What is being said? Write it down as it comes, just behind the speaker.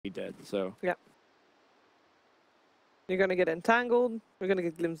dead. So yeah, you're gonna get entangled. You're gonna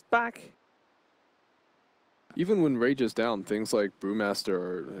get glimpsed back. Even when Rage is down, things like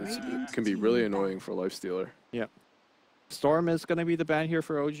Brewmaster can be really annoying for Lifestealer. yeah, Storm is gonna be the ban here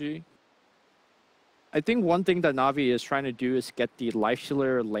for OG. I think one thing that Na'Vi is trying to do is get the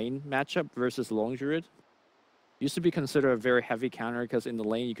Lifestealer lane matchup versus Lone Druid. Used to be considered a very heavy counter because in the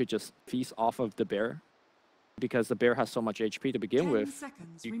lane you could just feast off of the bear, because the bear has so much HP to begin with.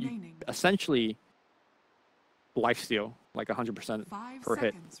 You essentially lifesteal like 100% per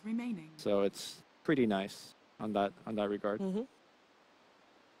hit. So it's pretty nice on that regard. Mm-hmm.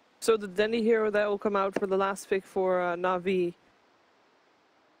 So the Dendy hero that will come out for the last pick for Na'Vi,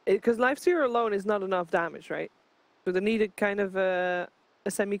 because Lifestealer alone is not enough damage, right? So they needed kind of a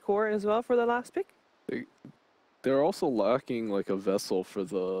semi-core as well for the last pick. They're also lacking like a vessel for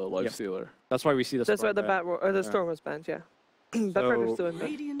the Lifestealer. That's why we see the. That's why the Storm was banned. Yeah.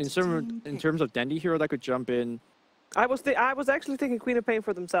 So, in terms of Dendy hero that could jump in, I was actually thinking Queen of Pain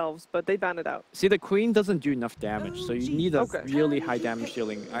for themselves, but they banned it out. See, the Queen doesn't do enough damage, so you need a really high damage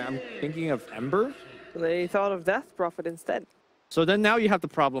dealing. I'm thinking of Ember. They thought of Death Prophet instead. So then now you have the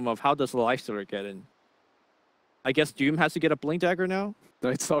problem of how does the Lifestealer get in? I guess Doom has to get a Blink Dagger now?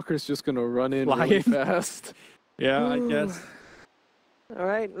 Night Stalker's just going to run in really fast. Yeah, I guess. All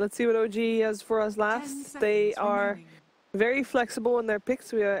right, let's see what OG has for us last. They are very flexible in their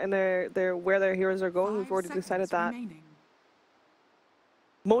picks and where their heroes are going. We've already decided that.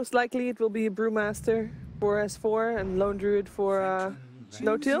 Most likely it will be Brewmaster for S4 and Lone Druid for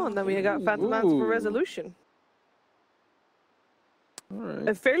No-Till, and then we got Phantom Lance for Resolution. All right.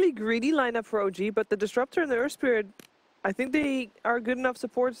 A fairly greedy lineup for OG, but the Disruptor and the Earth Spirit, I think they are good enough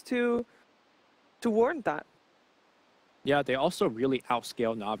supports to warrant that. Yeah, they also really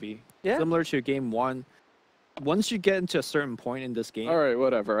outscale Na'Vi. Yeah. Similar to game 1. Once you get into a certain point in this game... All right,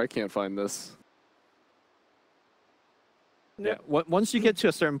 whatever. I can't find this. Yeah, once you get to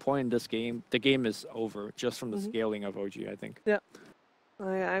a certain point in this game, the game is over, just from the scaling of OG, I think. Yeah,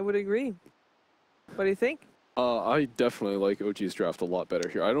 I would agree. What do you think? I definitely like OG's draft a lot better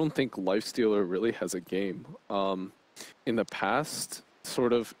here. I don't think Lifestealer really has a game. In the past,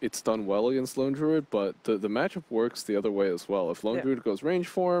 sort of, it's done well against Lone Druid, but the matchup works the other way as well. If Lone Druid goes range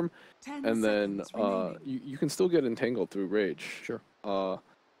form, and then you can still get entangled through Rage. Sure. And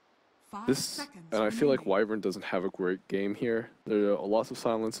I feel like Wyvern doesn't have a great game here. There are lots of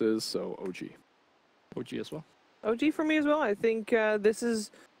silences, so OG. OG as well. OG for me as well. I think this is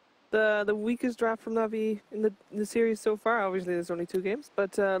the weakest draft from Na'Vi in the series so far. Obviously, there's only 2 games,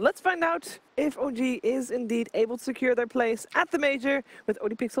 but let's find out if OG is indeed able to secure their place at the Major with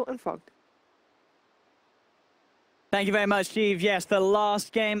ODPixel and Fogged. Thank you very much, Steve. Yes, the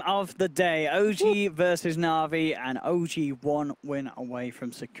last game of the day, OG versus Na'Vi, and OG 1 win away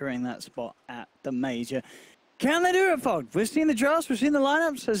from securing that spot at the Major. Can they do it, Fogg? We've seen the drafts, we've seen the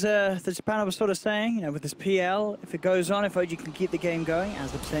lineups, as the Japan was sort of saying, you know, with this PL, if it goes on, if OG can keep the game going,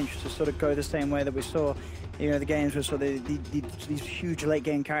 has the potential to sort of go the same way that we saw, you know, the games with sort of these huge late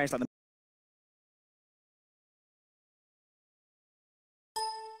game carries like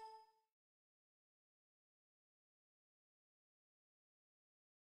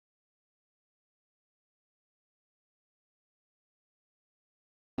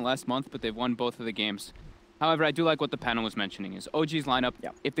the last month, but they've won both of the games. However, I do like what the panel was mentioning is OG's lineup,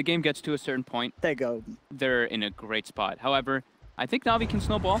 if the game gets to a certain point, they're in a great spot. However, I think Na'Vi can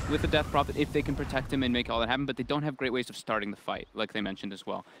snowball with the Death Prophet if they can protect him and make all that happen, but they don't have great ways of starting the fight, like they mentioned as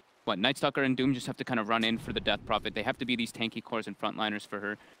well. Night Stalker and Doom just have to kind of run in for the Death Prophet. They have to be these tanky cores and frontliners for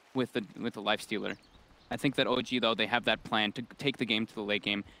her with the Lifestealer. I think that OG, though, they have that plan to take the game to the late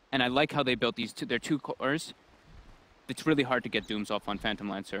game, and I like how they built their 2 cores. It's really hard to get Dooms off on Phantom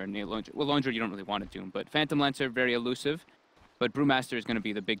Lancer and Lone Druid, you don't really want to Doom, but Phantom Lancer, very elusive, but Brewmaster is going to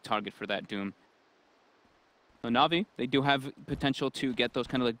be the big target for that Doom. So Na'Vi, they do have potential to get those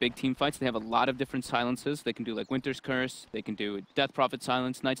kind of like big team fights. They have a lot of different silences. They can do like Winter's Curse, they can do Death Prophet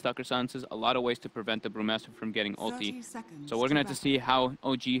silence, Night Stalker silences, a lot of ways to prevent the Brewmaster from getting ulti. So we're going to have to see how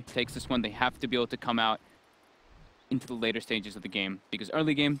OG takes this one. They have to be able to come out into the later stages of the game, because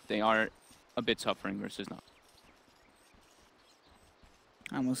early game, they are a bit suffering versus Na'Vi.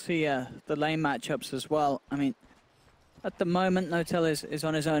 And we'll see the lane matchups as well. I mean, at the moment, No-Till is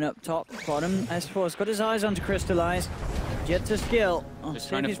on his own up top. Bottom, S4's got his eyes onto Crystallize. Yet to skill. Just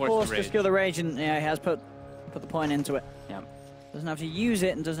trying to he's force forced the to rage. skill the rage, and yeah, he has put the point into it. Yeah. Doesn't have to use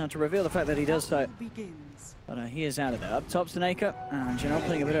it and doesn't have to reveal the fact that he does so. But he is out of there. Up top, Snake, and Janelle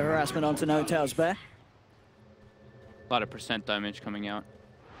putting a bit of harassment onto No-Till's bear. A lot of percent damage coming out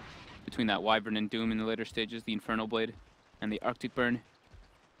between that Wyvern and Doom in the later stages, the Infernal Blade and the Arctic Burn.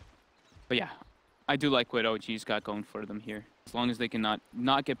 But yeah, I do like what OG's got going for them here. As long as they can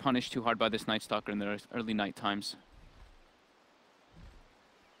not get punished too hard by this Night Stalker in their early night times.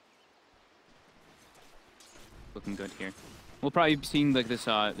 Looking good here. We'll probably be seeing like this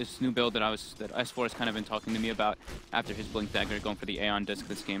this new build that S4 has kind of been talking to me about after his Blink Dagger, going for the Aeon Disc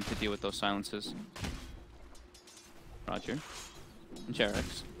this game to deal with those silences. Roger. And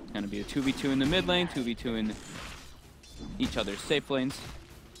Jarex. Gonna be a 2v2 in the mid lane, 2v2 in each other's safe lanes.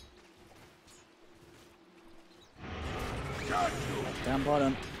 Down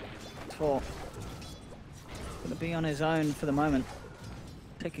bottom. 4. Gonna be on his own for the moment.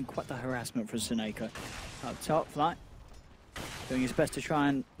 Taking quite the harassment from Seneko. Up top, Fly. Doing his best to try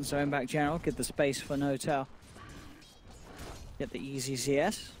and zone back General, get the space for Notel. Get the easy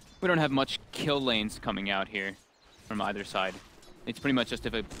CS. We don't have much kill lanes coming out here from either side. It's pretty much just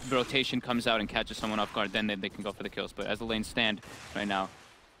if a rotation comes out and catches someone off guard, then they can go for the kills. But as the lanes stand right now,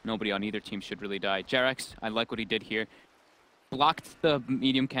 nobody on either team should really die. Jarex, I like what he did here. Blocked the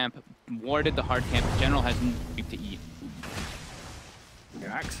medium camp, warded the hard camp. General has no creep to eat.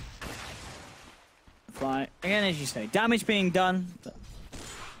 Jarex. Fly. Again, as you say, damage being done, but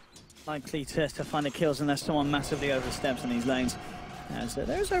likely to find the kills unless someone massively oversteps in these lanes. As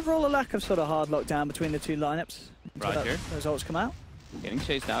there's overall a lack of sort of hard lockdown between the two lineups. Roger. The results come out. Getting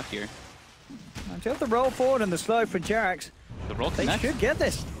chased out here. And just the roll forward and the slow for Jarex. The roll They connects. should get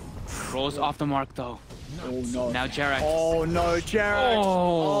this. Rolls off the mark though. Oh no. Now Jarex. Oh no, Jarex.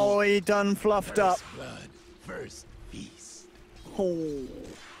 Oh. Oh, he done fluffed up. Blood, first peace. Oh.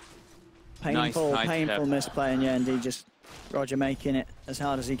 Painful, Nice painful step. misplay, and yeah, indeed, just Roger making it as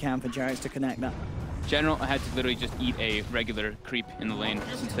hard as he can for Jarex to connect that. General had to literally just eat a regular creep in the lane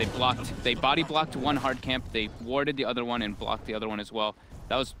since they body blocked one hard camp, they warded the other one and blocked the other one as well.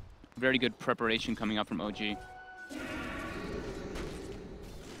 That was very good preparation coming up from OG.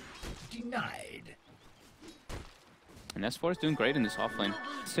 Denied. And S4 is doing great in this off lane.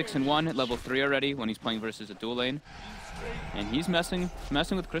 6-1 at level 3 already when he's playing versus a dual lane. And he's messing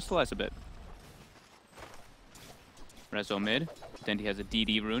with Crystallize a bit. Rezo mid. Then he has a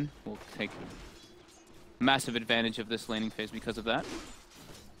DD rune. We'll take massive advantage of this laning phase because of that.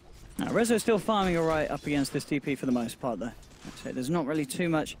 Now, Rezo's still farming alright up against this TP for the most part, though. I'd say there's not really too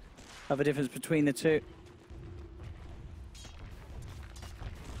much of a difference between the two.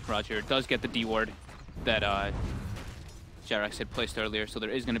 Roger does get the D ward that Jarex had placed earlier, so there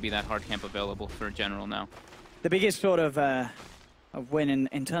is going to be that hard camp available for General now. The biggest sort of win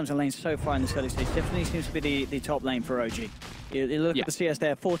in terms of lanes so far in this early stage definitely seems to be the top lane for OG. You look at the CS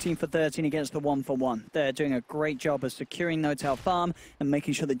there, 14 for 13 against the 1 for 1. They're doing a great job of securing Notel farm and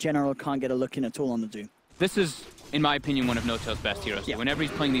making sure that General can't get a look in at all on the Doom. This is, in my opinion, one of Notel's best heroes. Yeah. Whenever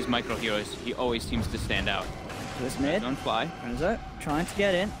he's playing these micro heroes, he always seems to stand out. This mid. Don't fly. Rezo trying to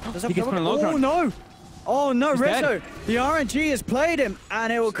get in. He gets put on low Oh ground. no! Oh no, He's Rezo! dead. The RNG has played him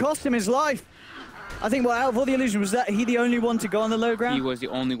and it will cost him his life. I think, well, out of all the illusions, was that he the only one to go on the low ground? He was the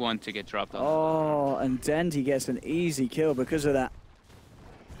only one to get dropped on. Oh, and Dendy gets an easy kill because of that.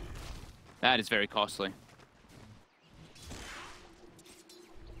 That is very costly.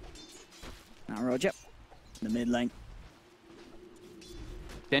 Now Roger, in the mid lane.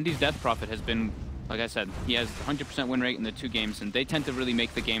 Dendy's Death Prophet has been, like I said, he has 100% win rate in the 2 games, and they tend to really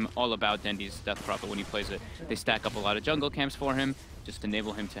make the game all about Dendy's Death Prophet when he plays it. They stack up a lot of jungle camps for him, just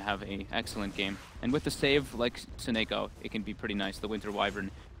enable him to have an excellent game. And with the save like Seneko, it can be pretty nice. The Winter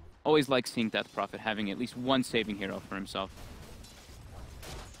Wyvern always likes seeing Death Prophet having at least one saving hero for himself.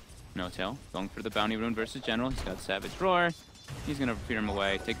 Notel going for the bounty rune versus General. He's got Savage Roar. He's gonna fear him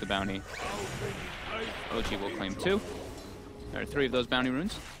away, take the bounty. OG will claim 2. There are 3 of those bounty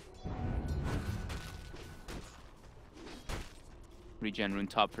runes. Regen rune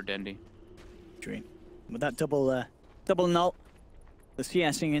top for Dendy. Dream. With that double null, the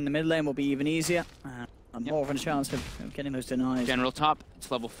CSing in the mid lane will be even easier. And more of a chance of getting those denies. General top. It's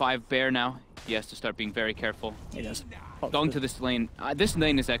level 5 bear now. He has to start being very careful. He does. Going to this lane. This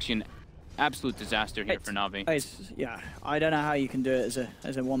lane is actually an absolute disaster here for Na'Vi. Yeah, I don't know how you can do it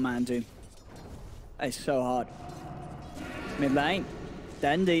as a one-man Doom. It's so hard. Mid lane.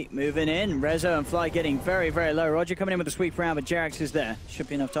 Dendy moving in. Rezo and Fly getting very, very low. Roger coming in with a sweep round, but Jarex is there. Should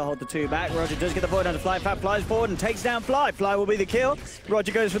be enough to hold the 2 back. Roger does get the void onto Fly. Fat flies forward and takes down Fly. Fly will be the kill.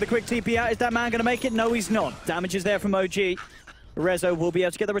 Roger goes for the quick TP out. Is that man going to make it? No, he's not. Damage is there from OG. Rezo will be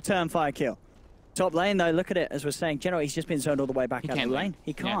able to get the return fire kill. Top lane, though, look at it. As we're saying, General, he's just been zoned all the way back out of the lane.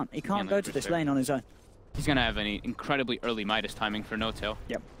 He can't. Yeah, He can't go to this lane on his own. He's going to have an incredibly early Midas timing for Notel.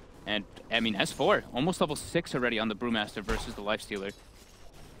 Yep. And, I mean, S4, almost level 6 already on the Brewmaster versus the Lifestealer.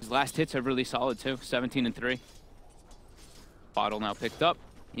 His last hits are really solid, too. 17 and 3. Bottle now picked up.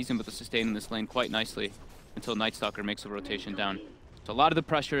 He's able to sustain in this lane quite nicely until Nightstalker makes a rotation down. So a lot of the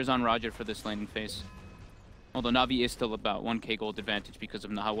pressure is on Roger for this laning phase. Although Na'Vi is still about 1k gold advantage because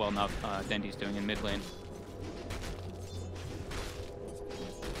of how well Dendi's doing in mid lane.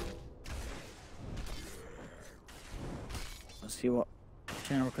 Let's see what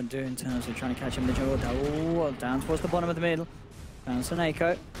General can do in terms of trying to catch him in the jungle. Oh, down towards the bottom of the middle. Down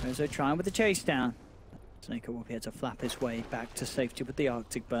Snako. Rezo trying with the chase down. Snako will be able to flap his way back to safety with the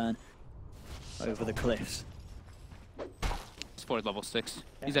Arctic Burn over the cliffs. S4 level 6.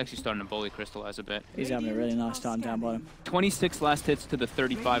 He's actually starting to bully Crystallize a bit. He's having a really nice time down bottom. 26 last hits to the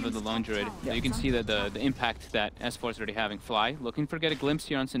 35 of the Lone Druid. So you can see that the impact that S4 is already having. Fly, looking for get a glimpse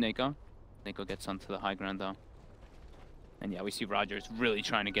here on Snako. Snako gets onto the high ground though. And yeah, we see Rogers really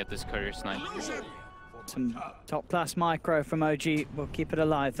trying to get this courier snipe. Some top class micro from OG. We'll keep it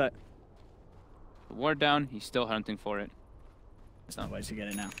alive though. The ward down, he's still hunting for it. There's no ways to get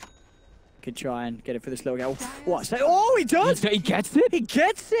it now. Could try and get it for this little guy. What? Oh, he does! He gets it? He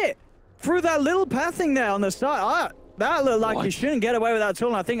gets it! Through that little pathing there on the side. That looked like he shouldn't get away with that at all.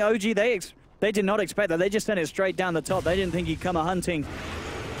 And I think OG, they did not expect that. They just sent it straight down the top. They didn't think he'd come a-hunting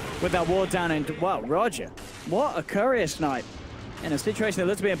with that ward down. And, wow, Roger. What a courier snipe. In a situation that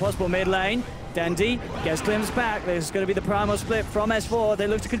looks to be impossible mid lane. Dendi gets glimpsed back. There's going to be the primal split from S4. They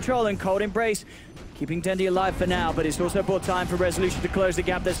look to control and Cold Embrace. Keeping Dendi alive for now, but it's also brought time for Resolution to close the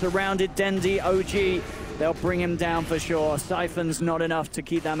gap. They're surrounded. Dendi, OG, they'll bring him down for sure. Siphon's not enough to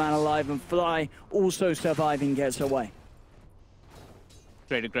keep that man alive, and Fly also surviving gets away.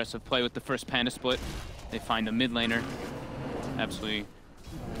 Great aggressive play with the first Panda split. They find a mid laner. Absolutely.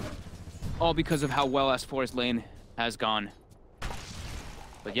 All because of how well S4's lane has gone.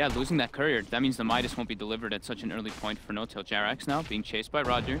 But yeah, losing that courier, that means the Midas won't be delivered at such an early point for no-tail. Jarax now being chased by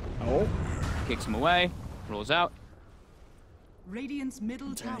Roger. Oh. Kicks him away, rolls out. Radiant's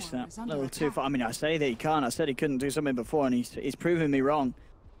middle tower is a under little too attack. far. I mean, I say that he can't. I said he couldn't do something before, and he's proven me wrong.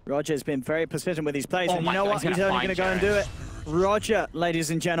 Roger's been very persistent with his plays, and you know what? He's only going to go and do it. Roger,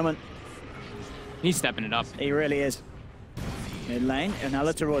 ladies and gentlemen. He's stepping it up. He really is. Mid lane, and now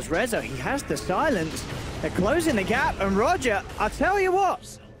towards Rezo. He has the silence. They're closing the gap, and Roger, I tell you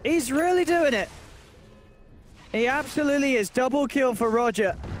what, he's really doing it. He absolutely is. Double kill for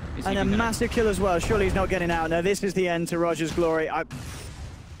Roger. And a massive kill as well. Surely he's not getting out. Now this is the end to Roger's glory.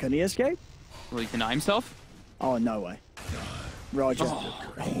 Can he escape? Will he deny himself? Oh, no way. Roger.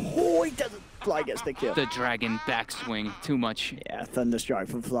 Oh, he doesn't. Fly gets the kill. The dragon backswing, too much. Yeah, Thunderstrike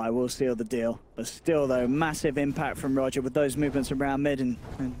from Fly will seal the deal. But still, though, massive impact from Roger with those movements around mid and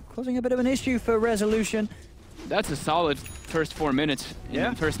causing a bit of an issue for Resolution. That's a solid first 4 minutes in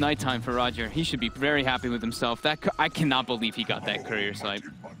the first nighttime for Roger. He should be very happy with himself. I cannot believe he got that courier snipe.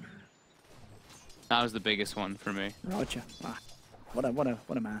 That was the biggest one for me. Roger. What a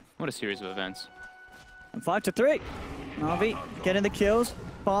man. What a series of events. And 5-3. Navi getting the kills.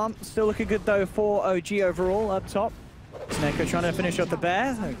 Farm still looking good though for OG overall up top. Sneko trying to finish off the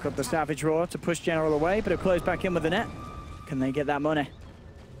bear. They've got the Savage Roar to push General away, but it'll close back in with the net. Can they get that money?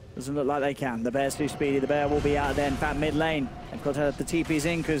 Doesn't look like they can. The bear's too speedy. The bear will be out there. In fact, mid lane. They've got to have the TPs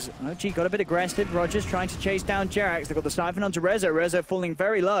in because OG got a bit aggressive. Roger's trying to chase down Jerax. They've got the Siphon onto Rezo. Rezo falling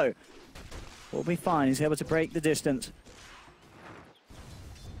very low. Will be fine. He's able to break the distance.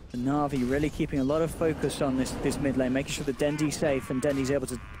 The Na'Vi really keeping a lot of focus on this mid lane, making sure that Dendi's safe and Dendi's able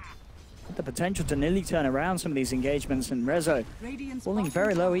to have the potential to nearly turn around some of these engagements. And Rezo falling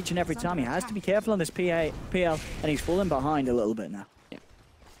very low each and every time. He has to be careful on this PL, and he's falling behind a little bit now. Yeah.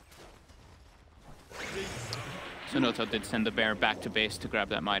 So no-tail did send the bear back to base to grab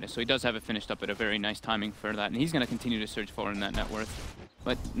that Midas. So he does have it finished up at a very nice timing for that. And he's going to continue to search forward in that net worth.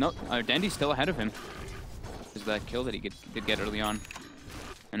 But no, Dendi's still ahead of him. Because of that kill that he did get early on.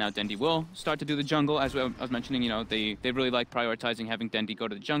 And now Dendi will start to do the jungle. As I was mentioning, you know, they really like prioritizing having Dendi go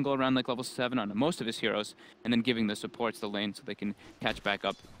to the jungle around like level 7 on most of his heroes, and then giving the supports the lane so they can catch back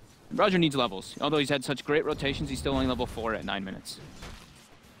up. Roger needs levels. Although he's had such great rotations, he's still only level 4 at 9 minutes.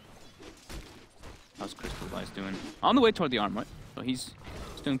 How's Crystallize doing? On the way toward the arm, right? So he's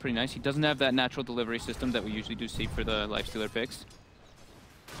doing pretty nice. He doesn't have that natural delivery system that we usually do see for the Lifestealer picks.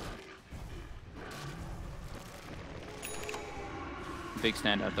 Big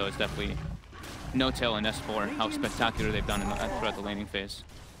standout though is definitely no-tail and S4, how spectacular they've done throughout the laning phase.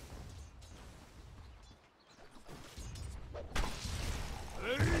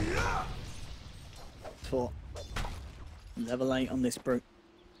 For level 8 on this brute.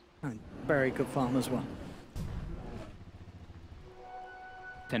 And very good farm as well.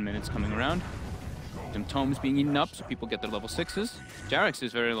 10 minutes coming around. Some tomes being eaten up, so people get their level 6s. Jarax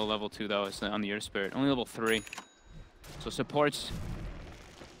is very low level 2 though, it's on the Earth Spirit, only level 3. So supports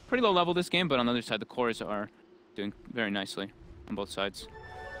pretty low level this game, but on the other side, the cores are doing very nicely on both sides.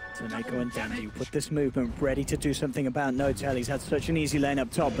 So Neko and Dandy put this movement ready to do something about Notel. He's had such an easy lane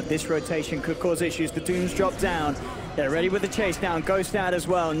up top, but this rotation could cause issues. The Dooms drop down. They're ready with the chase down. Ghost out as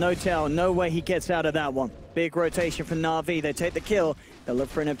well. Notel, no way he gets out of that one. Big rotation from Na'Vi. They take the kill. They'll look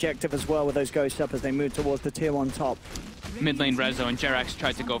for an objective as well with those Ghosts up as they move towards the tier 1 top. Mid lane Rezo and Jerax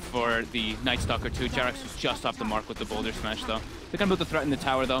tried to go for the Night Stalker too. Jerax was just off the mark with the Boulder Smash though. They're gonna be able to threaten the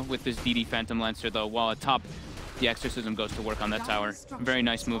tower though with this DD Phantom Lancer though, while at top, the Exorcism goes to work on that tower. Very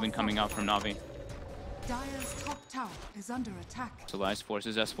nice moving coming out from Na'Vi. Dire's top tower is under attack. So Elias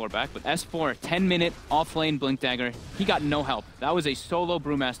forces S4 back, but S4, 10-minute off-lane Blink Dagger. He got no help. That was a solo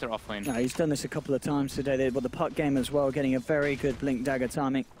Brewmaster off-lane. No, he's done this a couple of times today, but the puck game as well, getting a very good Blink Dagger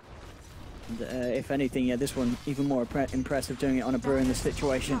timing. And, if anything, yeah, this one even more impressive doing it on a Brew in this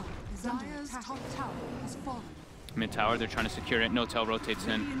situation. Dire's top tower has fallen. Mid tower, they're trying to secure it. Notel rotates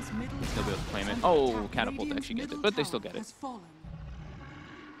in. They'll be able to claim it. Oh, Catapult actually gets it, but they still get it.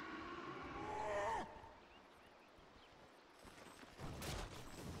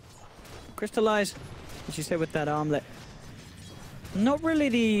 Crystallize, as you say, with that armlet. Not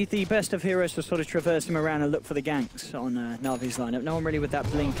really the best of heroes to sort of traverse him around and look for the ganks on Na'Vi's lineup. No one really with that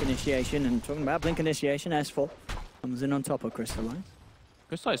Blink initiation. And talking about Blink initiation, S4 comes in on top of Crystallize.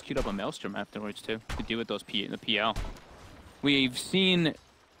 Crystallize queued up a Maelstrom afterwards too, to deal with those the PL. We've seen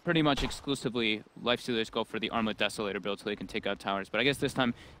pretty much exclusively Lifestealers go for the Armlet Desolator build so they can take out towers. But I guess this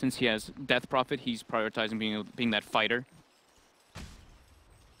time, since he has Death Prophet, he's prioritizing being that fighter.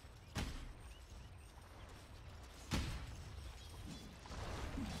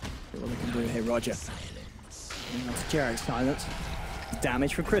 What they can do here, Roger. And that's Jerax silence.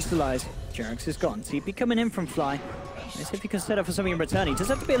 Damage from Crystallize. Jerax is gone. TP coming in from Fly. Let's see if he can set up for something in return. He does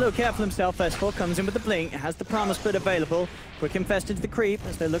have to be a little careful himself. S4 comes in with the Blink. Has the Primal Split available. Quick Infest into the creep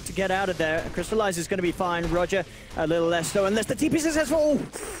as they look to get out of there. Crystallize is going to be fine. Roger a little less so unless the TP says S4. Oh,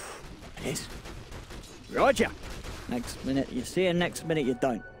 it is. Roger. Next minute you see him. Next minute you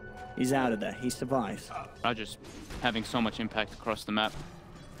don't. He's out of there. He survives. Roger's having so much impact across the map.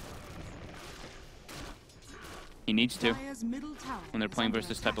 He needs to when they're playing versus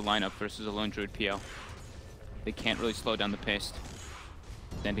this type of lineup versus a Lone Druid PL. They can't really slow down the pace.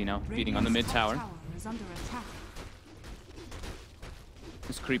 Dandy now beating on the mid tower.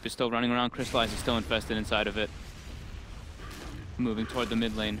 This creep is still running around. Crystallize is still infested inside of it. Moving toward the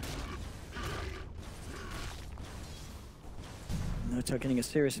mid lane. Natus getting a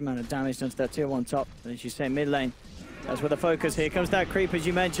serious amount of damage done to that tier 1 top. As you say, mid lane. That's where the focus. Here comes that creep, as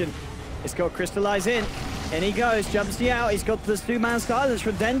you mentioned. It's got Crystallize in. In he goes, jumps he out. He's got the 2-man silence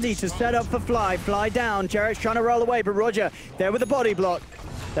from Dendy to set up for Fly. Fly down. Jerax trying to roll away, but Roger there with the body block.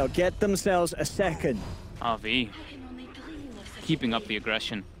 They'll get themselves a second. RV keeping up the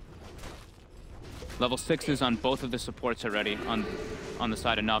aggression. Level 6s on both of the supports already on the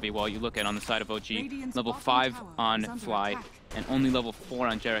side of Na'Vi, while you look at on the side of OG. Level 5 on Fly, and only level 4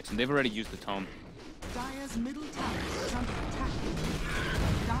 on Jerax, and they've already used the Tome. Dire's middle tower is under attack.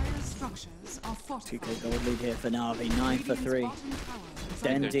 Dire's structures are fortified. 2k gold lead here for Na'Vi, 9 for 3.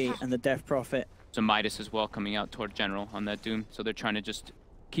 Dendy and the Death Prophet. So Midas as well coming out toward General on that Doom, so they're trying to just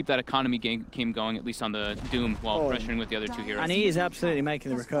keep that economy game going, at least on the Doom, while pressuring with the other 2 heroes. And he is absolutely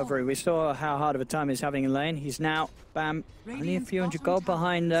making the recovery. We saw how hard of a time he's having in lane. He's now, bam, only a few hundred gold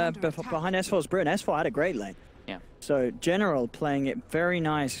behind S4's Brew, and S4 had a great lane. Yeah. So General playing it very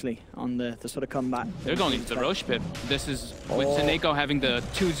nicely on the sort of comeback. They're going into the Roche pit. This is with Seneko having the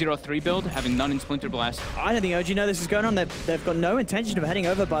 2-0-3 build, having none in Splinter Blast. I don't think OG know this is going on. They've got no intention of heading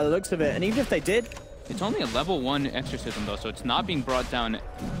over by the looks of it. And even if they did, it's only a level 1 Exorcism though, so it's not being brought down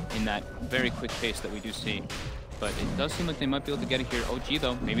in that very quick pace that we do see. But it does seem like they might be able to get it here. OG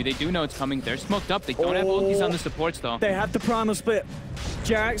though, maybe they do know it's coming. They're smoked up. They don't have ultis on the supports though. They have the Primal Split.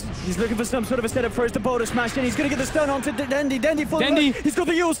 Jerax, he's looking for some sort of a setup for his Boulder Smash, and he's going to get the stun onto Dendy. Dendy, he's got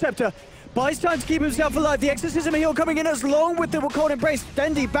the Yule Scepter. Buys time to keep himself alive. The Exorcism heal coming in as long with the Cold Embrace.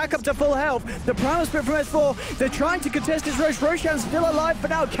 Dendy back up to full health. The Primal Split from S4. They're trying to contest his Roche. Roshan's still alive for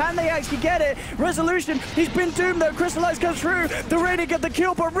now. Can they actually get it? Resolution. He's been doomed though. Crystallize comes through. The Radiant get the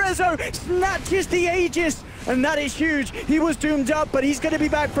kill, but Rezo snatches the Aegis. And that is huge. He was doomed up, but he's going to be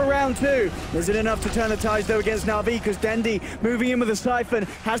back for round 2. Is it enough to turn the tides, though, against Na'Vi? Because Dendy, moving in with a Siphon,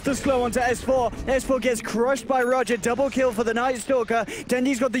 has to slow onto S4. S4 gets crushed by Roger. Double kill for the Night Stalker.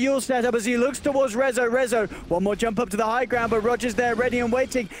 Dendy's got the Yule set up as he looks towards Rezo. Rezo, one more jump up to the high ground, but Roger's there, ready and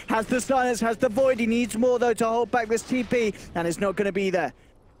waiting. Has the silence, has the void. He needs more, though, to hold back this TP, and it's not going to be there.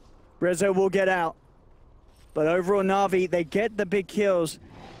 Rezo will get out. But overall, Na'Vi, they get the big kills.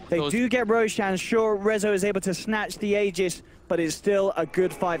 They do get Roshan. Sure, Rezo is able to snatch the Aegis, but it's still a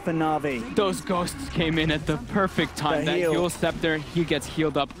good fight for Na'Vi. Those ghosts came in at the perfect time. That heal scepter, he gets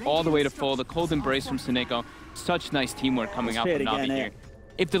healed up all the way to full. The cold embrace from Seneko. Such nice teamwork coming out from Na'Vi here.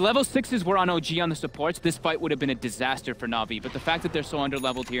 If the level 6s were on OG on the supports, this fight would have been a disaster for Na'Vi. But the fact that they're so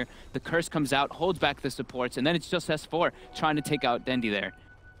under-leveled here, the curse comes out, holds back the supports, and then it's just S4 trying to take out Dendi there.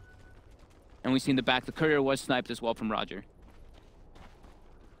 And we see in the back, the courier was sniped as well from Roger.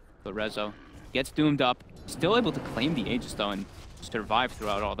 But Rezo gets doomed up, still able to claim the Aegis though and survive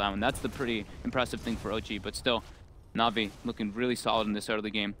throughout all that. And that's the pretty impressive thing for OG. But still, Na'Vi looking really solid in this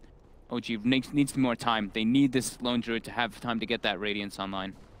early game. OG needs more time. They need this lone druid to have time to get that Radiance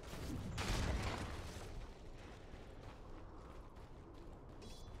online.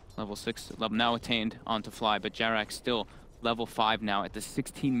 Level 6, level now attained onto Fly, but Jarak still level 5 now at the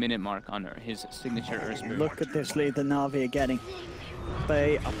 16-minute mark on his signature Earthspirit. Look at this lead the Na'Vi are getting.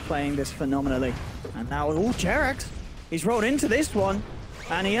 They are playing this phenomenally. And now, Jarak, he's rolled into this one.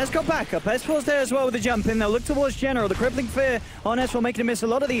 And he has got backup. S4's there as well with the jump in. They'll look towards General. The crippling fear on S4 making him miss a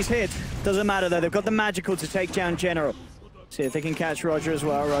lot of these hits. Doesn't matter though, they've got the magical to take down General. See if they can catch Roger as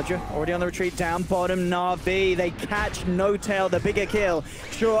well. Roger already on the retreat down bottom. Na'Vi, they catch No Tail, the bigger kill.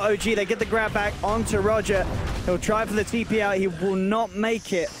 Sure, OG, they get the grab back onto Roger. He'll try for the TP out. He will not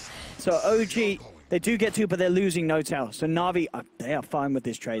make it. So OG, they do get to, but they're losing No Tail. So Na'Vi, they are fine with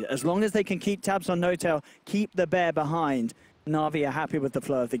this trade. As long as they can keep tabs on No Tail, keep the bear behind, Na'Vi are happy with the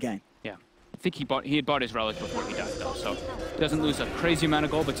flow of the game. Yeah, I think he had bought his relic before he died though, so doesn't lose a crazy amount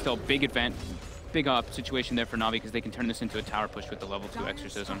of gold, but still big advance, big situation there for Na'Vi because they can turn this into a tower push with the level 2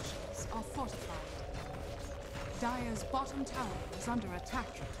 exorcism. Dire's bottom tower is under attack.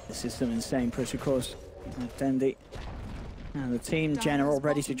 This is some insane push, of course. Dendi and the team General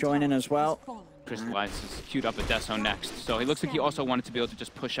ready to join in as well. Crystallize is queued up a Deso next, so he looks like he also wanted to be able to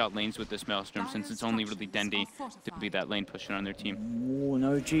just push out lanes with this Maelstrom since it's only really Dendi to be that lane pusher on their team. Oh,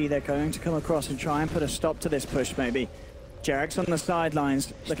 no G, they're going to come across and try and put a stop to this push maybe. Jarek's on the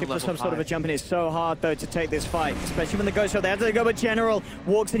sidelines, looking for some sort of a jump in. It's so hard though to take this fight, especially when the Ghost shot. They have to go, but General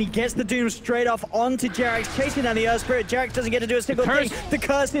walks and he gets the Doom straight off onto Jarek, chasing down the Earth Spirit. Jarek doesn't get to do a single thing. The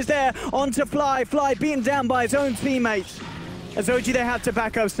curse is there onto Fly. Fly beaten down by his own teammates. As OG, they have to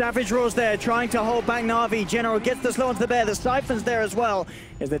back up. Savage Roar's there, trying to hold back Na'Vi. General gets the slow onto the bear. The Siphon's there as well,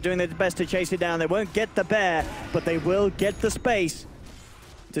 as they're doing their best to chase it down. They won't get the bear, but they will get the space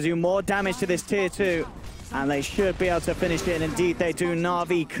to do more damage to this tier 2. And they should be able to finish it, and indeed they do.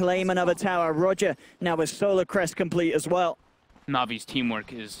 Na'Vi claim another tower. Roger now with Solar Crest complete as well. Na'Vi's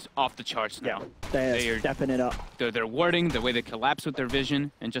teamwork is off the charts now. Yeah, they are stepping it up. Their warding, the way they collapse with their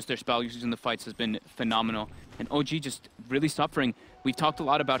vision, and just their spell usage in the fights has been phenomenal. And OG just really suffering. We've talked a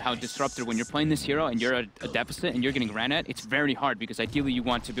lot about how Disruptor, when you're playing this hero and you're a deficit and you're getting ran at, it's very hard because ideally you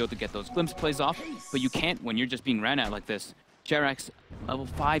want to be able to get those glimpse plays off, but you can't when you're just being ran at like this. Jarek's level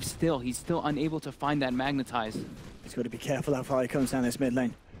 5 still. He's still unable to find that magnetize. He's got to be careful how far he comes down this mid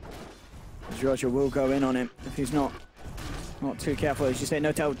lane. Roger will go in on him if he's not too careful. As you say,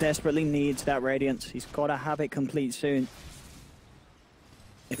 No Tail desperately needs that Radiance. He's got to have it complete soon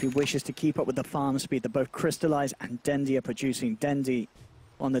if he wishes to keep up with the farm speed that both Crystallize and Dendi are producing. Dendi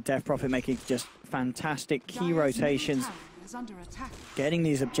on the Death Prophet making just fantastic key rotations, getting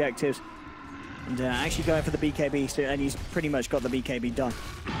these objectives, and actually going for the BKB soon, and he's pretty much got the BKB done.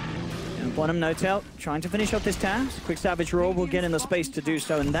 And bottom No Tail trying to finish off this task. Quick Savage Roar will get in the space to do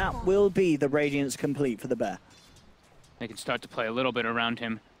so, and that will be the Radiance complete for the bear. They can start to play a little bit around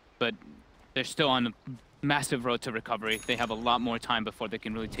him, but they're still on a massive road to recovery. They have a lot more time before they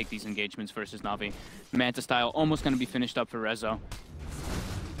can really take these engagements versus Na'Vi. Manta style almost going to be finished up for Rezo.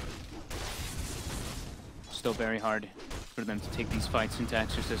 Still very hard for them to take these fights into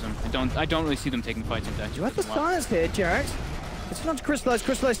Exorcism. I don't really see them taking fights into Exorcism. You have the silence here, Jarex. It's not to Crystallize.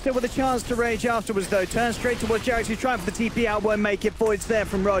 Crystallize still with a chance to rage afterwards, though. Turns straight towards Jarex, who's trying for the TP out, won't make it. Void's there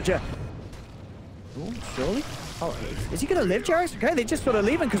from Roger. Oh, surely? Oh, is he going to live, Jarex? Okay, they just sort of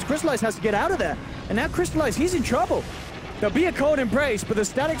leaving because Crystallize has to get out of there. And now Crystallize, he's in trouble. There'll be a cold embrace, but the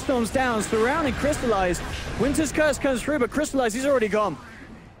Static Storm's down, surrounding Crystallize. Winter's Curse comes through, but Crystallize, he's already gone.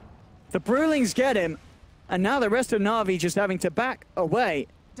 The Brewlings get him, and now the rest of Na'Vi just having to back away.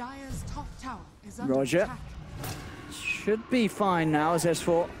 Dire's top tower is under Roger attack. should be fine now as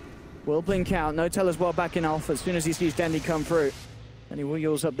S4 will blink out. No Tail as well back in Alpha as soon as he sees Dendi come through. Then he will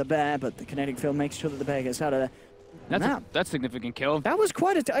use up the bear, but the kinetic field makes sure that the bear gets out of there. That's a significant kill. That was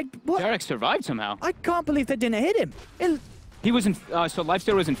quite a... Jarex survived somehow. I can't believe they didn't hit him. He was so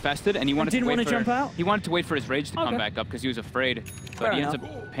Lifesteal was infested, and he wanted didn't to wait want to jump out? He wanted to wait for his rage to come back up because he was afraid. But he ends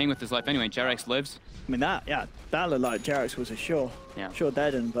up paying with his life anyway. Jarex lives. I mean, that looked like Jarex was a sure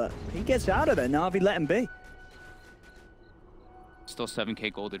dead end, but he gets out of there. Na'Vi let him be. Still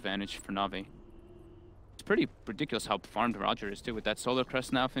 7k gold advantage for Na'Vi. It's pretty ridiculous how farmed Roger is too, with that Solar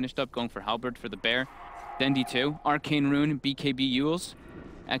Crest now finished up, going for Halberd for the Bear. Dendi too, Arcane Rune, BKB Yules,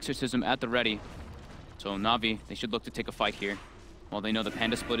 Exorcism at the ready. So Na'Vi, they should look to take a fight here. While they know the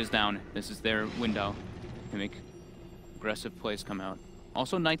Panda split is down, this is their window to make aggressive plays come out.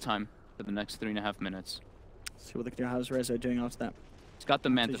 Also nighttime for the next 3.5 minutes. See what how's Rezo doing after that? He's got the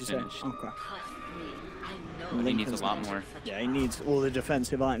Manta finish. Okay. He needs a lot more. Yeah, he needs all the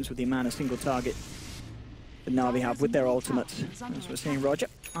defensive items with the amount of single target that Na'Vi have with their ultimates. As we're seeing Roger,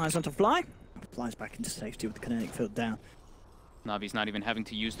 eyes onto Fly. Flies back into safety with the kinetic field down. Na'Vi's not even having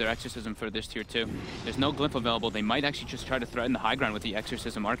to use their Exorcism for this tier 2. There's no Glyph available. They might actually just try to threaten the high ground with the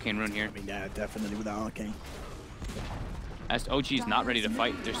Exorcism Arcane Rune here. I mean, yeah, definitely with the Arcane. As OG is not ready to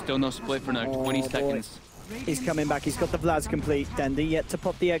fight. There's still no split for another 20 seconds. He's coming back. He's got the Vlad's complete. Dendi yet to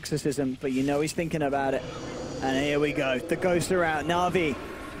pop the Exorcism, but you know he's thinking about it. And here we go. The ghosts are out. Na'Vi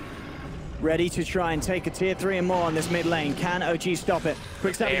ready to try and take a tier 3 and more on this mid lane. Can OG stop it?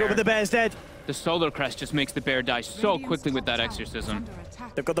 Quick savage over the Bear's dead. The Solar Crest just makes the Bear die so quickly with that Exorcism.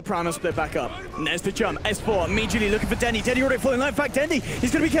 They've got the Primal split back up. And there's the jump. S4 immediately looking for Dendi. Dendi already falling low. In fact, Dendi,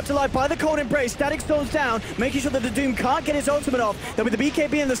 he's going to be kept alive by the Cold Embrace. Static Storm's down, making sure that the Doom can't get his ultimate off. Then with the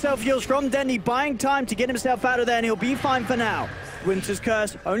BKB and the self-heals from Dendi, buying time to get himself out of there, and he'll be fine for now. Winter's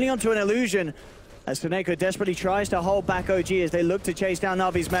Curse only onto an illusion, as Seneko desperately tries to hold back OG as they look to chase down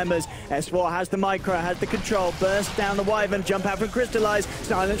Na'Vi's members. S4 has the micro, has the control, burst down the Wyvern, jump out from Crystallize,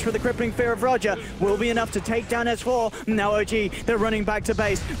 silence for the crippling fear of Roger, will be enough to take down S4. Now OG, they're running back to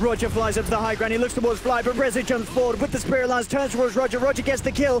base. Roger flies up to the high ground, he looks towards Fly, but Reza jumps forward with the Spirit Lance, turns towards Roger. Roger gets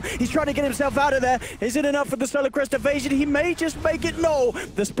the kill, he's trying to get himself out of there. Is it enough for the Solar Crest evasion? He may just make it, no!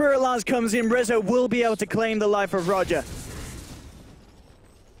 The Spirit Lance comes in, Reza will be able to claim the life of Roger.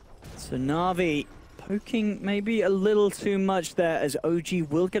 So Na'Vi poking maybe a little too much there, as OG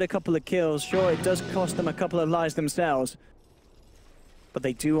will get a couple of kills. Sure, it does cost them a couple of lives themselves, but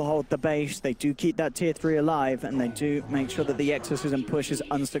they do hold the base, they do keep that tier 3 alive, and they do make sure that the Exorcism push is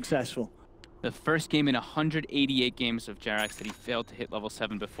unsuccessful. The first game in 188 games of Jarax that he failed to hit level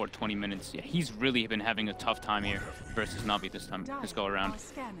 7 before 20 minutes. Yeah, he's really been having a tough time here versus Na'Vi this go around.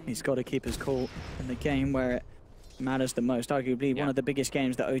 He's got to keep his cool in the game where it matters the most. Arguably one of the biggest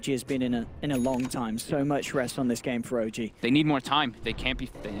games that OG has been in a long time. So much rest on this game for OG. They need more time. They can't be.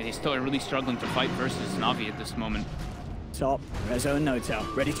 They still are really struggling to fight versus Na'Vi at this moment. Top, Rezo and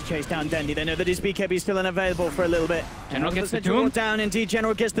Notel ready to chase down Dendi. They know that his BKB is still unavailable for a little bit. General gets the Doom down. Indeed,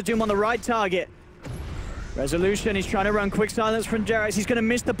 General gets the Doom on the right target. Resolution, he's trying to run quick silence from Jarax. He's going to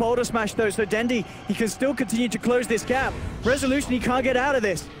miss the boulder smash though, so Dendi, he can still continue to close this gap. Resolution, he can't get out of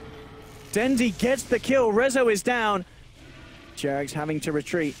this. Dendi gets the kill. Rezo is down. Jarax having to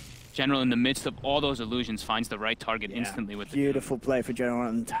retreat. General, in the midst of all those illusions, finds the right target instantly with the beautiful play for General.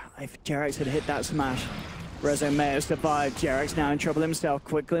 And if Jarax had hit that smash, Rezo may have survived. Jarax now in trouble himself.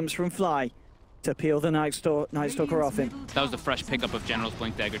 Quick glimpse from Fly to peel the Night Stalker off him. That was the fresh pickup of General's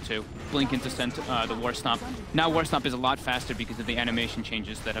Blink Dagger too. Blink into the War Stomp. Now War Stomp is a lot faster because of the animation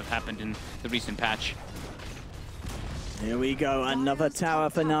changes that have happened in the recent patch. Here we go, another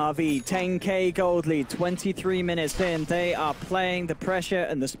tower for Na'Vi. 10k gold lead, 23 minutes in. They are playing the pressure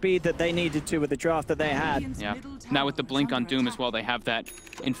and the speed that they needed to with the draft that they had. Yeah. Now with the blink on Doom as well, they have that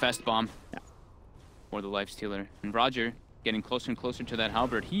Infest Bomb. Yeah. Or the Lifestealer. And Roger getting closer and closer to that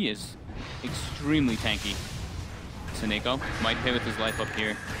Halberd. He is extremely tanky. Seneko might pay with his life up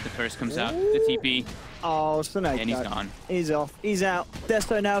here. The curse comes out, the TP. Oh, Seneko. And he's gone. He's off, he's out.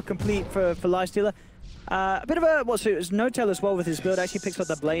 Desto now complete for Lifestealer. A bit of a, what's it, Notel as well with his build, actually picks up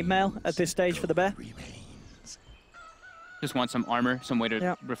the Blade Mail at this stage for the Bear. Just want some armor, some way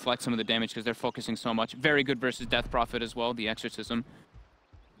to reflect some of the damage because they're focusing so much. Very good versus Death Prophet as well, the Exorcism.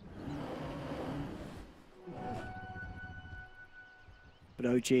 But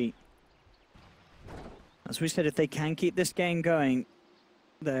OG, as we said, if they can keep this game going,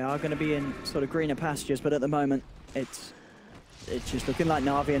 they are going to be in sort of greener pastures, but at the moment, it's just looking like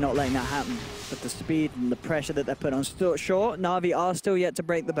Na'Vi are not letting that happen. But the speed and the pressure that they're put on, sure, Na'Vi are still yet to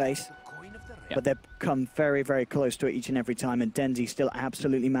break the base. But they've come very, very close to it each and every time. And Dendi's still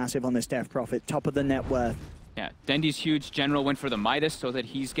absolutely massive on this Death Prophet, top of the net worth. Yeah, Dendi's huge. General went for the Midas so that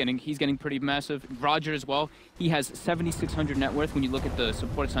he's getting pretty massive. Roger as well. He has 7,600 net worth. When you look at the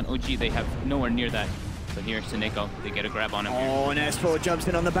supports on OG, they have nowhere near that. But here, Seneko, they get a grab on him. Oh, and S4 jumps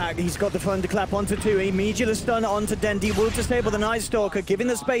in on the back. He's got the thunderclap onto 2. Immediate stun onto Dendi. Will disable the Night Stalker, giving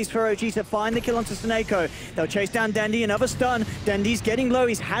the space for OG to find the kill onto Seneko. They'll chase down Dendi. Another stun. Dendi's getting low.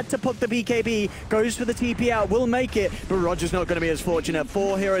 He's had to pop the BKB. Goes for the TP out. Will make it. But Roger's not going to be as fortunate.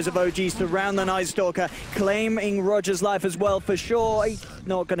 4 heroes of OG surround the Night Stalker, claiming Roger's life as well for sure. He's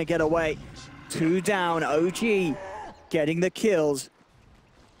not going to get away. 2 down. OG getting the kills.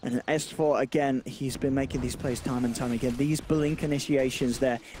 And S4, again, he's been making these plays time and time again. These blink initiations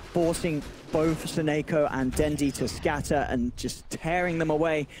there, forcing both Seneko and Dendi to scatter and just tearing them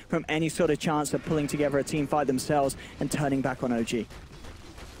away from any sort of chance of pulling together a team fight themselves and turning back on OG.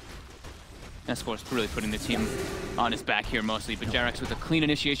 S4's really putting the team on his back here mostly, but Jarex with a clean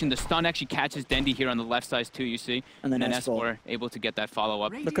initiation. The stun actually catches Dendi here on the left side too, you see. And then S4 able to get that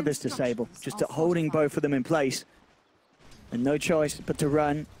follow-up. Look at this disable, just holding both of them in place. And no choice but to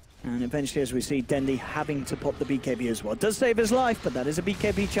run. And eventually, as we see, Dendi having to pop the BKB as well. Does save his life, but that is a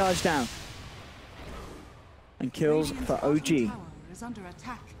BKB charge down. And kills for OG.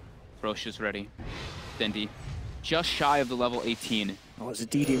 Roche is ready. Dendi just shy of the level 18. Oh, it's a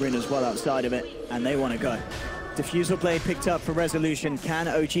DD Rin as well outside of it, and they want to go. Diffusal Blade picked up for Resolution. Can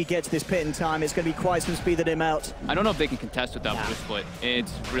OG get to this pit in time? It's going to be quite some speed that him out. I don't know if they can contest with that blue split.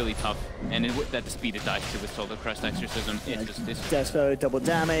 It's really tough. And at the speed it dies too with Solar Crest Exorcism. It just is. Deso, double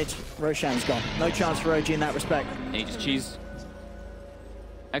damage. Roshan's gone. No chance for OG in that respect. Aegis Cheese.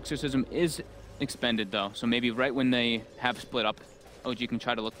 Exorcism is expended though, so maybe right when they have split up, OG can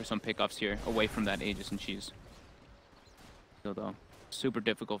try to look for some pickups here away from that Aegis and Cheese. Still though, super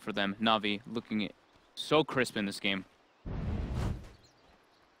difficult for them. Na'Vi looking at so crisp in this game.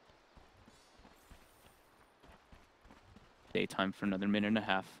 Daytime for another minute and a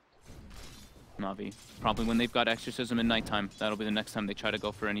half. Na'Vi, probably when they've got Exorcism in nighttime, that'll be the next time they try to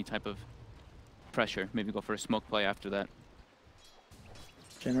go for any type of pressure. Maybe go for a smoke play after that.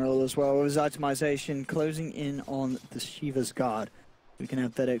 General as well with his itemization, closing in on the Shiva's Guard. We can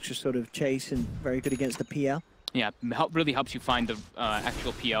have that extra sort of chase and very good against the PL. Yeah, really helps you find the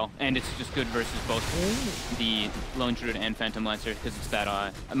actual PL, and it's just good versus both the Lone Druid and Phantom Lancer, because it's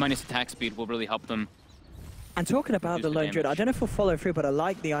that minus attack speed will really help them. And talking about the Lone Druid, I don't know if he'll follow through, but I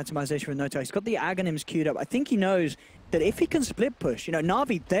like the itemization with Noto. He's got the Aghanims queued up. I think he knows that if he can split push, you know,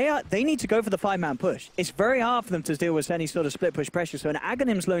 Na'Vi, they need to go for the 5-man push. It's very hard for them to deal with any sort of split push pressure, so an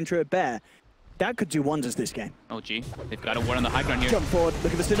Aghanims Lone Druid Bear, that could do wonders this game. OG, they've got a ward on the high ground here. Jump forward,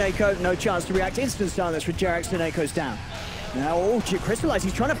 look at the Seneko, no chance to react. Instant silence for Jarex, Seneko's down. Now, oh, Crystallize,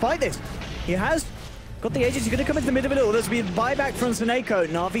 he's trying to fight this. He has got the Aegis, he's going to come into the middle of it all. There's going to be a buyback from Seneko.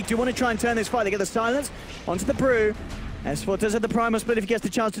 Na'Vi do want to try and turn this fight. They get the silence onto the Brew. S4 does have the Primal Split if he gets the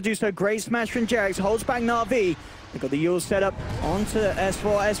chance to do so. Great smash from Jarex, holds back Na'Vi. They've got the Yule set up onto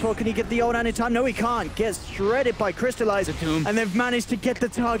S4. S4, can he get the ult out in time? No, he can't. Gets shredded by Crystallize. And they've managed to get the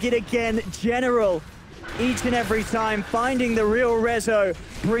target again. General, each and every time, finding the real Rezo,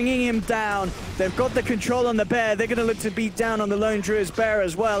 bringing him down. They've got the control on the Bear. They're going to look to beat down on the Lone Druid's Bear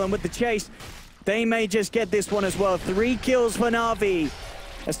as well. And with the chase, they may just get this one as well. 3 kills for Na'Vi.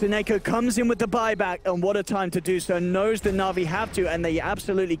 As Seneko comes in with the buyback, and what a time to do so. Knows that Na'Vi have to, and they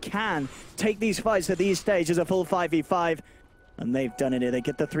absolutely can take these fights at these stages, a full 5v5. And they've done it here. They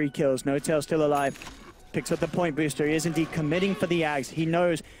get the 3 kills. No Tail still alive. Picks up the point booster. He is indeed committing for the Ags. He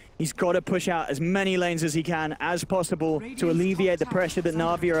knows he's got to push out as many lanes as he can, as possible, to alleviate the pressure that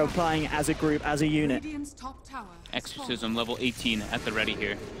Na'Vi are applying as a group, as a unit. Exorcism level 18 at the ready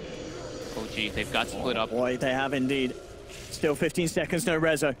here. OG, they've got split up. Boy, they have indeed. Still 15 seconds, no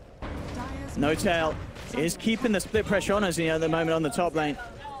Rezo. No Tail is keeping the split pressure on us at the moment on the top lane.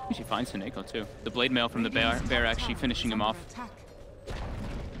 She finds Seneko too. The blade mail from the Bear actually finishing him off.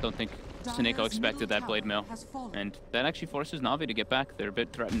 Don't think Seneko expected that blade mail. And that actually forces Na'Vi to get back. They're a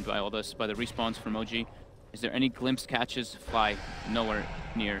bit threatened by all this, by the respawns from OG. Is there any glimpse catches? Fly nowhere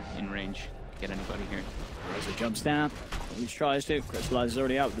near in range. Get anybody here. Rezo jumps down. He tries to. Crystallize is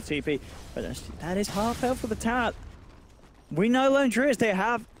already out with the TP. But that is half health for the tower. We know Lone Druids, they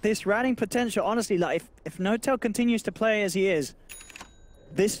have this ratting potential. Honestly, like if No-Tail continues to play as he is,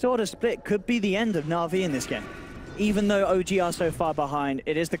 this sort of split could be the end of Na'Vi in this game. Even though OG are so far behind,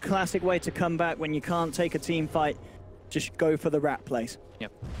 it is the classic way to come back when you can't take a team fight. Just go for the rat plays.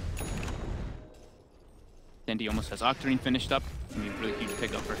 Yep. Dendi almost has Octarine finished up. I mean, really huge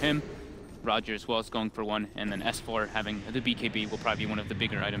pickup for him. Roger as well is going for one, and then S4 having the BKB will probably be one of the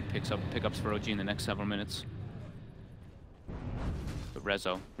bigger item pickups for OG in the next several minutes. But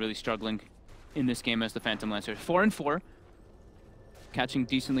Rezo really struggling in this game as the Phantom Lancer. 4-4. Catching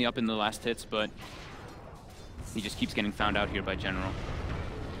decently up in the last hits, but he just keeps getting found out here by General.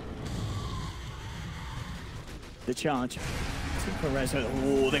 the charge. For Rezo.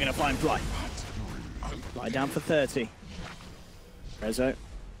 Oh, they're going to find Fly. Fly down for 30. Rezo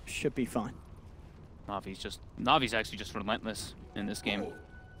should be fine. Navi's actually just relentless in this game.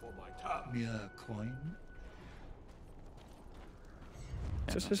 Mere coin.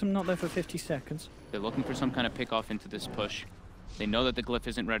 System not there for 50 seconds. They're looking for some kind of pick off into this push. They know that the glyph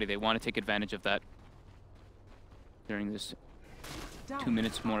isn't ready. They want to take advantage of that during this 2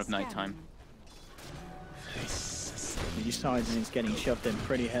 minutes more of nighttime. Deciding is getting shoved in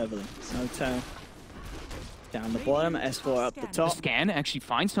pretty heavily. No tail. Down the bottom, S4 up the top. The scan actually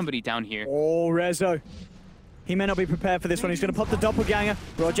finds somebody down here. Oh, Rezo. He may not be prepared for this one. He's going to pop the doppelganger.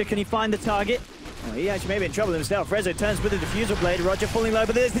 Roger, can he find the target? Oh, he actually may be in trouble himself. Rezo turns with the diffusal blade. Roger falling low,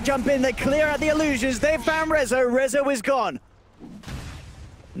 but there's the jump in. They clear out the illusions. They found Rezo. Rezo is gone.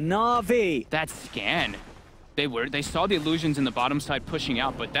 Na'Vi. That scan. They saw the illusions in the bottom side pushing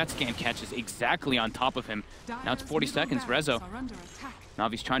out, but that scan catches exactly on top of him. Now it's 40 seconds. Rezo.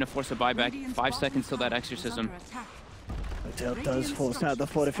 Navi's trying to force a buyback. 5 seconds till that exorcism. Hotel does force out the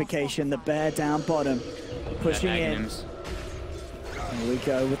fortification. The bear down bottom. Pushing in. Here we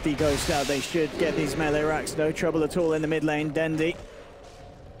go with the ghost out. They should get these melee racks. No trouble at all in the mid lane. Dendi.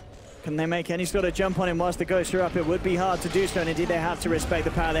 Can they make any sort of jump on him whilst the ghosts are up? It would be hard to do so, and indeed they have to respect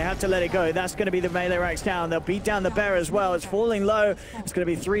the power. They have to let it go. That's going to be the melee racks down. They'll beat down the bear as well. It's falling low. It's going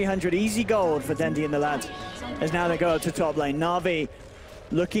to be 300 easy gold for Dendi and the lads. As now they go up to top lane. Na'Vi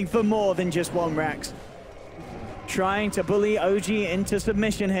looking for more than just one racks. Trying to bully OG into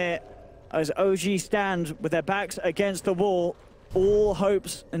submission here as OG stand with their backs against the wall. All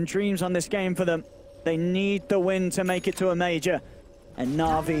hopes and dreams on this game for them. They need the win to make it to a major. And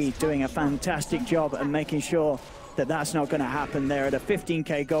Na'Vi doing a fantastic job at making sure that that's not going to happen. They're at a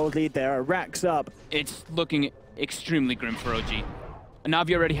 15k gold lead. There are racks up. It's looking extremely grim for OG.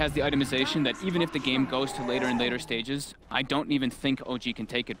 Na'Vi already has the itemization that even if the game goes to later and later stages, I don't even think OG can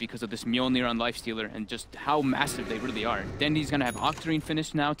take it because of this Mjolnir on Lifestealer and just how massive they really are. Dendi's going to have Octarine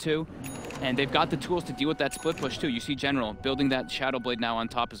finished now too, and they've got the tools to deal with that split push too. You see General building that Shadow Blade now on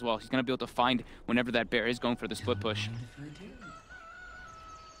top as well. He's going to be able to find whenever that bear is going for the split push.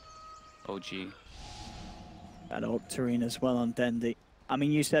 OG. That Octarine as well on Dendi. I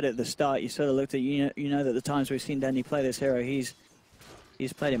mean, you said at the start, you sort of looked at, you know that the times we've seen Dendi play this hero, he's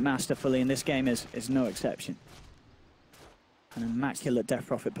played it masterfully, and this game is no exception. An immaculate Death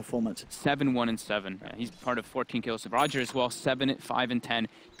Prophet performance. 7-1-7. Yeah, he's part of 14 kills. Roger as well, 7-5-10.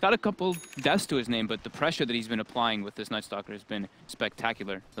 He's got a couple deaths to his name, but the pressure that he's been applying with this Night Stalker has been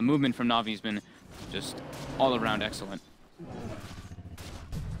spectacular. The movement from Na'Vi has been just all around excellent.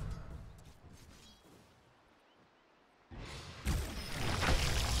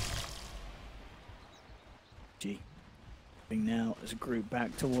 Now as a group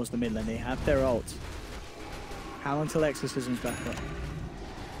back towards the mid lane. They have their ults. How long till Exorcism's back up?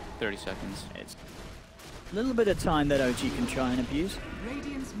 30 seconds. It's a little bit of time that OG can try and abuse.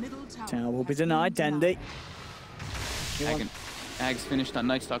 Tower will be denied. Dendi. Ag's finished on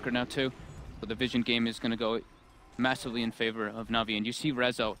Night Stalker now too. So the vision game is going to go massively in favor of Na'Vi. And you see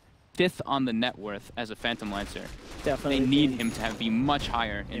Rezo 5th on the net worth as a Phantom Lancer. Definitely. They need him to be much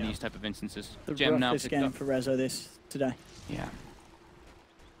higher in these type of instances. The roughest game for Rezo today. Yeah.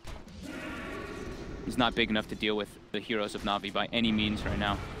 He's not big enough to deal with the heroes of Na'Vi by any means right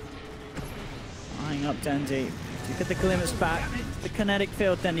now. Eyeing up Dendi. To get the glimmers back. The kinetic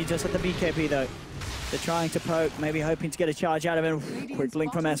field, Dendi just at the BKB though. They're trying to poke, maybe hoping to get a charge out of him. Quick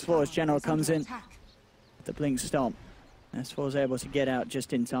blink from S4 as General comes in. The blink stomp. S4 is able to get out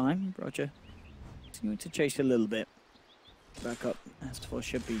just in time. Roger continuing to chase a little bit. Back up. S4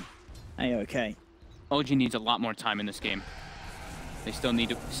 should be A-okay. OG needs a lot more time in this game. They still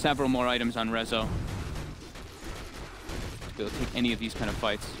need several more items on Rezo to be able to take any of these kind of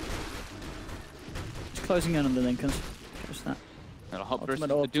fights. Just closing in on the Lincolns. Just that. That'll help versus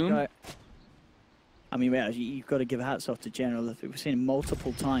the Doom. I mean, yeah, you've got to give hats off to General. We've seen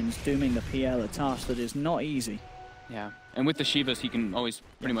multiple times dooming the PL, a task that is not easy. Yeah, and with the Shivas, he can always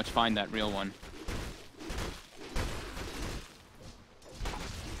pretty much find that real one.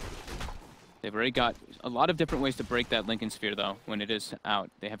 They've already got a lot of different ways to break that Lincoln Sphere, though, when it is out.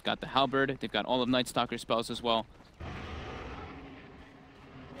 They have got the Halberd, they've got all of Night Stalker spells as well.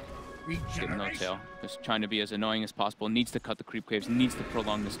 Getting no tail. Just trying to be as annoying as possible. Needs to cut the creep waves, needs to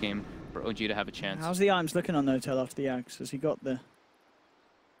prolong this game for OG to have a chance. How's the arms looking on no tail after the axe? Has he got the...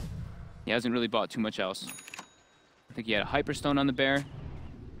 He hasn't really bought too much else. I think he had a Hyperstone on the bear.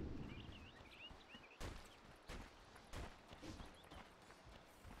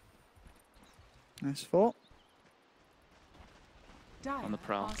 S4. on the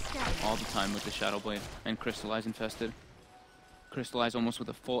prowl all the time with the Shadow Blade and Crystallize infested. Crystallize almost with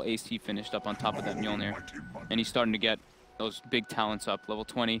a full AC finished up on top of that Mjolnir. And he's starting to get those big talents up. Level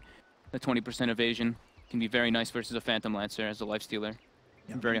 20, the 20% evasion can be very nice versus a Phantom Lancer as a lifestealer.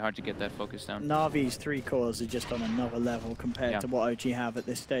 Very hard to get that focus down. Na'Vi's 3 cores are just on another level compared to what OG have at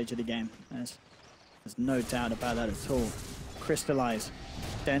this stage of the game. There's no doubt about that at all. Crystallize,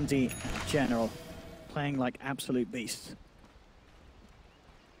 Dendi, and General playing like absolute beasts.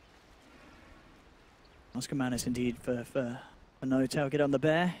 Oscar Manis indeed for No-Tail. Get on the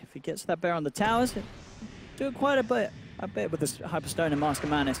bear. If he gets that bear on the towers, do quite a bit with this Hyperstone and Oscar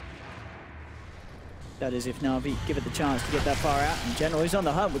Manis. That is if Na'Vi give it the chance to get that far out. And General is on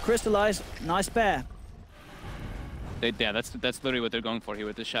the hunt with Crystallize. Nice bear. Yeah, that's literally what they're going for here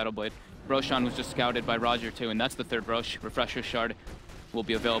with the Shadow Blade. Roshan was just scouted by Roger too, and that's the 3rd Rosh. Refresher Shard will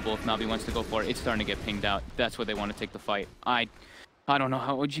be available if Na'Vi wants to go for it. It's starting to get pinged out. That's where they want to take the fight. I don't know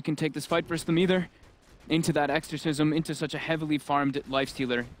how OG can take this fight versus them either. Into that Exorcism, into such a heavily farmed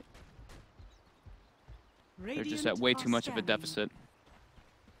lifestealer. They're just at way too much of a deficit.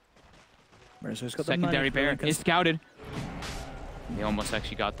 Secondary bear is scouted. They almost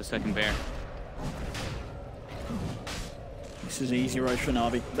actually got the second bear. This is easy Roche for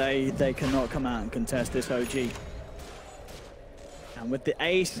Na'Vi. They cannot come out and contest this OG. And with the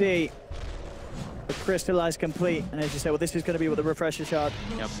AC, the Crystallize complete, and as you said, well, this is going to be with the Refresher Shard.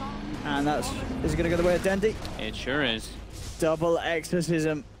 Yep. And is it going to go the way of Dendi? It sure is. Double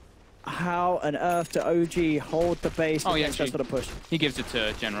Exorcism. How on earth do OG hold the base against that sort of push? He gives it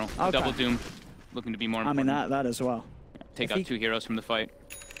to General. Okay. Double Doom, looking to be more important. I mean, that as well. Yeah, take out 2 heroes from the fight.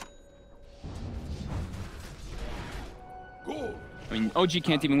 I mean, OG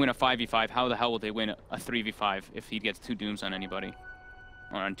can't even win a 5v5. How the hell will they win a 3v5 if he gets 2 Dooms on anybody?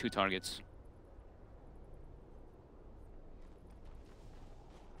 Or on 2 targets?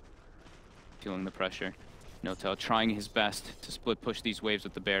 Feeling the pressure. No-Tail trying his best to split push these waves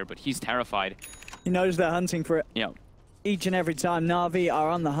with the bear, but he's terrified. He knows they're hunting for it. Yeah. Each and every time Na'Vi are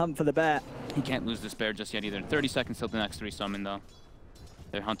on the hunt for the bear. He can't lose this bear just yet either. 30 seconds till the next 3 summon though.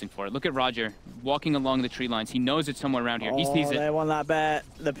 They're hunting for it. Look at Roger walking along the tree lines. He knows it's somewhere around here. He sees it. They want that bear.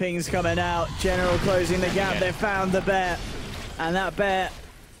 The ping's coming out. General closing the gap. They found the bear. And that bear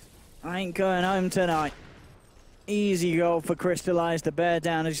ain't going home tonight. Easy goal for Crystallize. The bear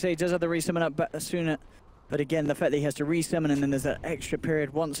down. As you say, he does have the resummon up sooner. But again, the fact that he has to resummon, and then there's that extra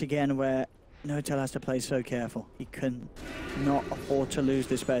period once again where No-Tail has to play so careful. He can not afford to lose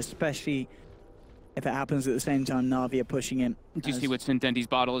this bear, especially if it happens at the same time Na'Vi are pushing him. Do you see what's in Dendi's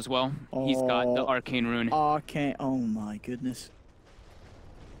bottle as well? He's got the Arcane Rune. Oh my goodness.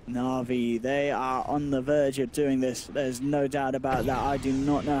 Na'Vi, they are on the verge of doing this. There's no doubt about that. I do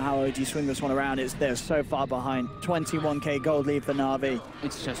not know how OG swing this one around. They're so far behind. 21k gold lead for Na'Vi.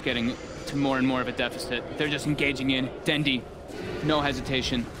 It's just getting to more and more of a deficit. They're just engaging in. Dendi, no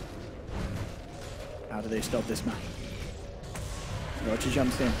hesitation. How do they stop this man? Roger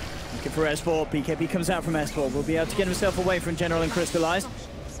jumps in. Looking for S4. BKB comes out from S4. Will be able to get himself away from General and Crystallize.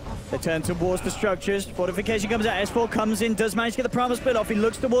 They turn towards the structures. Fortification comes out. S4 comes in, does manage to get the primal split off. He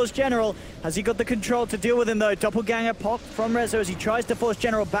looks towards General. Has he got the control to deal with him though? Doppelganger pop from Rezo as he tries to force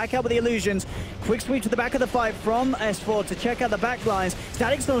General back out with the illusions. Quick sweep to the back of the fight from S4 to check out the back lines.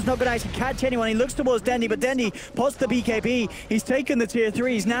 Static Storm's not going to actually catch anyone. He looks towards Dendi, but Dendi pots the BKB. He's taken the tier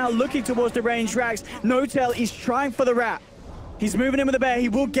 3. He's now looking towards the ranged racks. No-Tail is trying for the wrap. He's moving in with the bear. He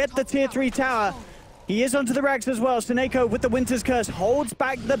will get the tier 3 tower. He is onto the racks as well. Seneko with the Winter's Curse holds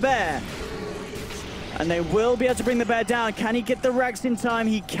back the bear. And they will be able to bring the bear down. Can he get the racks in time?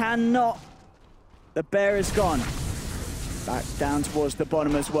 He cannot. The bear is gone. Back down towards the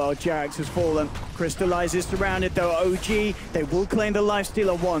bottom as well. Jarax has fallen. Crystallize is surrounded though. OG, they will claim the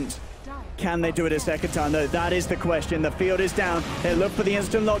Lifestealer once. Can they do it a second time though? That is the question. The field is down. They look for the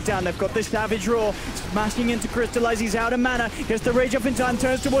instant lockdown. They've got the Savage Roar. Smashing into Crystallize. He's out of mana. Gets the Rage up in time.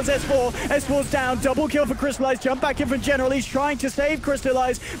 Turns towards S4. S4's down. Double kill for Crystallize. Jump back in from General. He's trying to save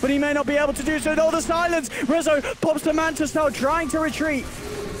Crystallize, but he may not be able to do so. No, the silence. Rezo pops the Mantis now, trying to retreat.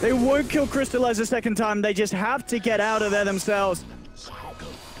 They won't kill Crystallize a second time. They just have to get out of there themselves.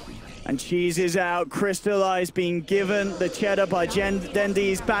 And Cheese is out. Crystallize being given the cheddar by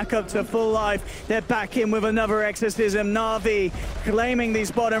Dendi's back up to full life. They're back in with another Exorcism. Na'Vi claiming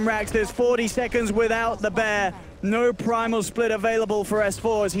these bottom racks. There's 40 seconds without the bear. No primal split available for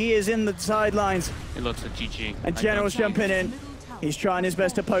S4 as he is in the sidelines. It looks like GG. And General's jumping in. He's trying his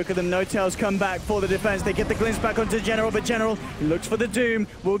best to poke at them. No Tails come back for the defense. They get the glimpse back onto General, but General looks for the Doom.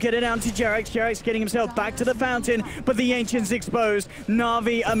 We'll get it down to Jarex. Jarex getting himself back to the fountain, but the Ancient's exposed.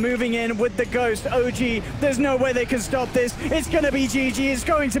 Na'Vi are moving in with the Ghost. OG, there's no way they can stop this. It's going to be GG. It's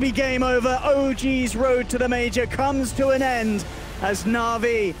going to be game over. OG's road to the major comes to an end as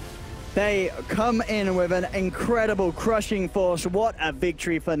Na'Vi, they come in with an incredible crushing force. What a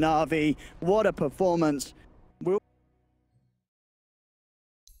victory for Na'Vi. What a performance.